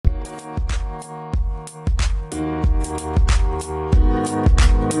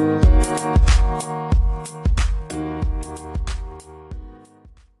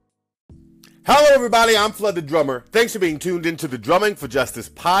everybody, I'm Flood the Drummer. Thanks for being tuned into the Drumming for Justice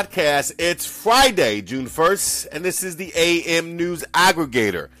podcast. It's Friday, June 1st, and this is the AM News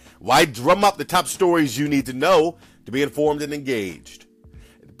Aggregator. Why drum up the top stories you need to know to be informed and engaged.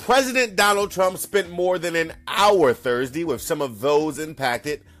 President Donald Trump spent more than an hour Thursday with some of those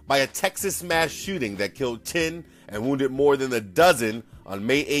impacted by a Texas mass shooting that killed 10 and wounded more than a dozen on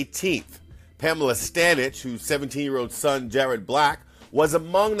May 18th. Pamela Stanich, whose 17-year-old son, Jared Black, was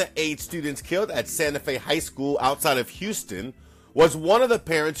among the 8 students killed at Santa Fe High School outside of Houston, was one of the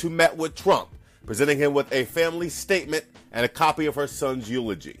parents who met with Trump, presenting him with a family statement and a copy of her son's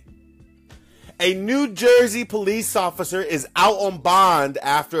eulogy. A New Jersey police officer is out on bond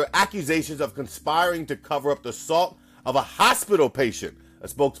after accusations of conspiring to cover up the assault of a hospital patient. A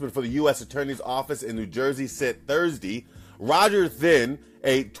spokesman for the U.S. Attorney's Office in New Jersey said Thursday, Roger Thinn,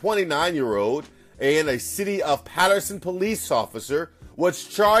 a 29-year-old and a City of Patterson police officer, was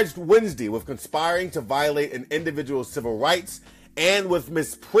charged Wednesday with conspiring to violate an individual's civil rights and with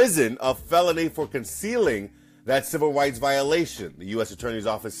misprision of felony for concealing that civil rights violation, the U.S. Attorney's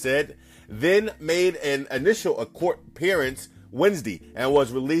Office said. Then made an initial court appearance Wednesday and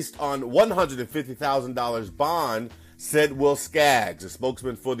was released on $150,000 bond, said Will Skaggs, a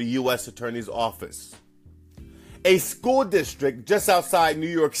spokesman for the U.S. Attorney's Office. A school district just outside New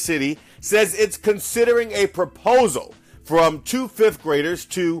York City says it's considering a proposal from 2 fifth graders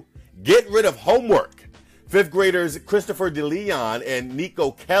to get rid of homework. Fifth graders Christopher DeLeon and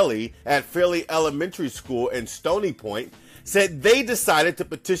Nico Kelly at Fairleigh Elementary School in Stony Point said they decided to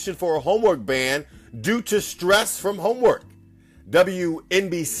petition for a homework ban due to stress from homework.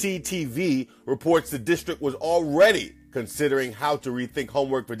 WNBC TV reports the district was already considering how to rethink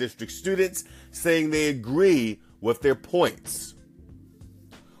homework for district students, saying they agree with their points.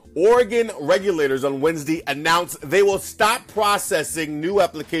 Oregon regulators on Wednesday announced they will stop processing new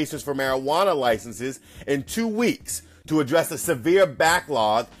applications for marijuana licenses in 2 weeks to address a severe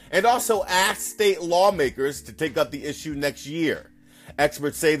backlog and also ask state lawmakers to take up the issue next year.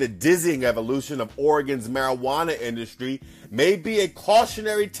 Experts say the dizzying evolution of Oregon's marijuana industry may be a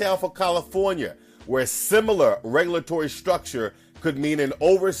cautionary tale for California, where a similar regulatory structure could mean an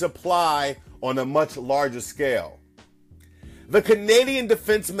oversupply on a much larger scale. The Canadian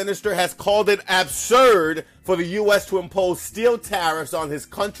Defense Minister has called it absurd for the U.S. to impose steel tariffs on his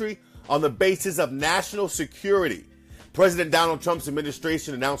country on the basis of national security. President Donald Trump's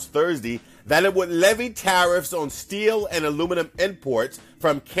administration announced Thursday that it would levy tariffs on steel and aluminum imports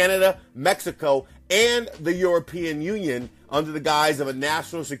from Canada, Mexico, and the European Union under the guise of a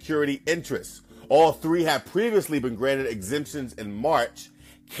national security interest. All 3 have previously been granted exemptions in March.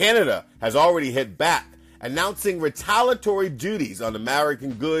 Canada has already hit back, announcing retaliatory duties on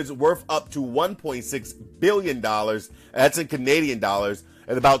American goods worth up to $1.6 billion, that's in Canadian dollars,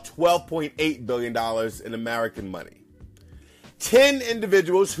 and about $12.8 billion in American money. 10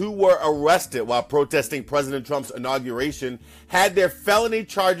 individuals who were arrested while protesting President Trump's inauguration had their felony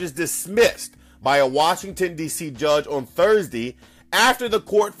charges dismissed by a Washington, D.C. judge on Thursday after the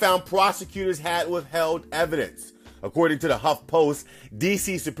court found prosecutors had withheld evidence. According to the HuffPost,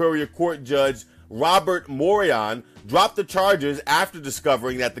 D.C. Superior Court Judge Robert Morion dropped the charges after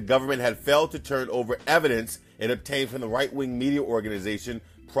discovering that the government had failed to turn over evidence it obtained from the right-wing media organization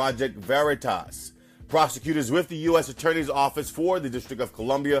Project Veritas. Prosecutors with the U.S. Attorney's Office for the District of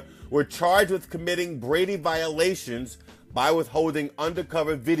Columbia were charged with committing Brady violations by withholding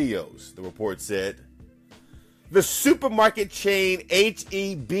undercover videos, the report said. The supermarket chain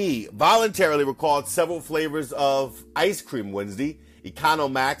H-E-B voluntarily recalled several flavors of ice cream Wednesday.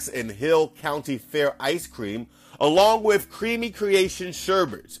 Economax and Hill County Fair ice cream, along with Creamy Creation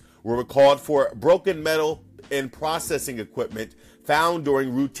sherbets, were recalled for broken metal and processing equipment found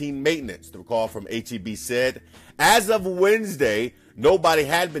during routine maintenance. The recall from H-E-B said, as of Wednesday, nobody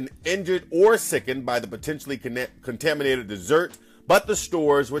had been injured or sickened by the potentially contaminated dessert, but the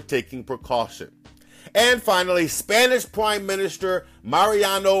stores were taking precaution. And finally, Spanish Prime Minister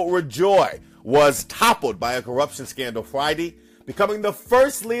Mariano Rajoy was toppled by a corruption scandal Friday, becoming the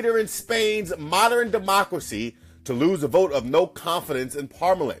first leader in Spain's modern democracy to lose a vote of no confidence in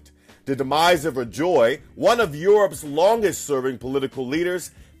Parliament. The demise of Rajoy, one of Europe's longest-serving political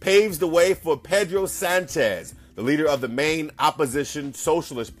leaders, paves the way for Pedro Sanchez, the leader of the main opposition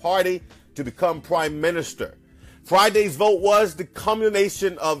Socialist Party, to become prime minister. Friday's vote was the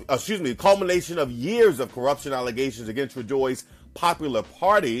culmination of years of corruption allegations against Rajoy's Popular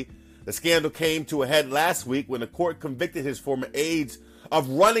Party. The scandal came to a head last week when the court convicted his former aides of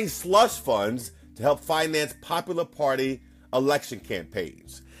running slush funds to help finance Popular Party election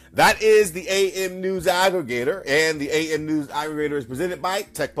campaigns. That is the AM News Aggregator, and the AM News Aggregator is presented by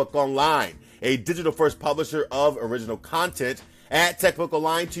TechBook Online. a digital-first publisher of original content. Add TechBook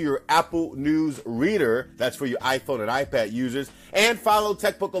Online to your Apple News Reader. That's for your iPhone and iPad users. And follow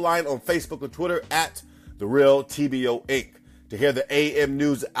TechBook Online on Facebook and Twitter at The Real TBO Inc. To hear the AM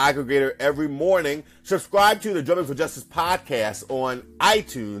News Aggregator every morning, subscribe to the Drumming for Justice podcast on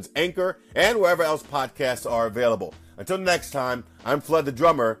iTunes, Anchor, and wherever else podcasts are available. Until next time, I'm Flood the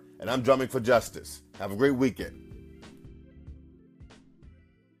Drummer, and I'm drumming for justice. Have a great weekend.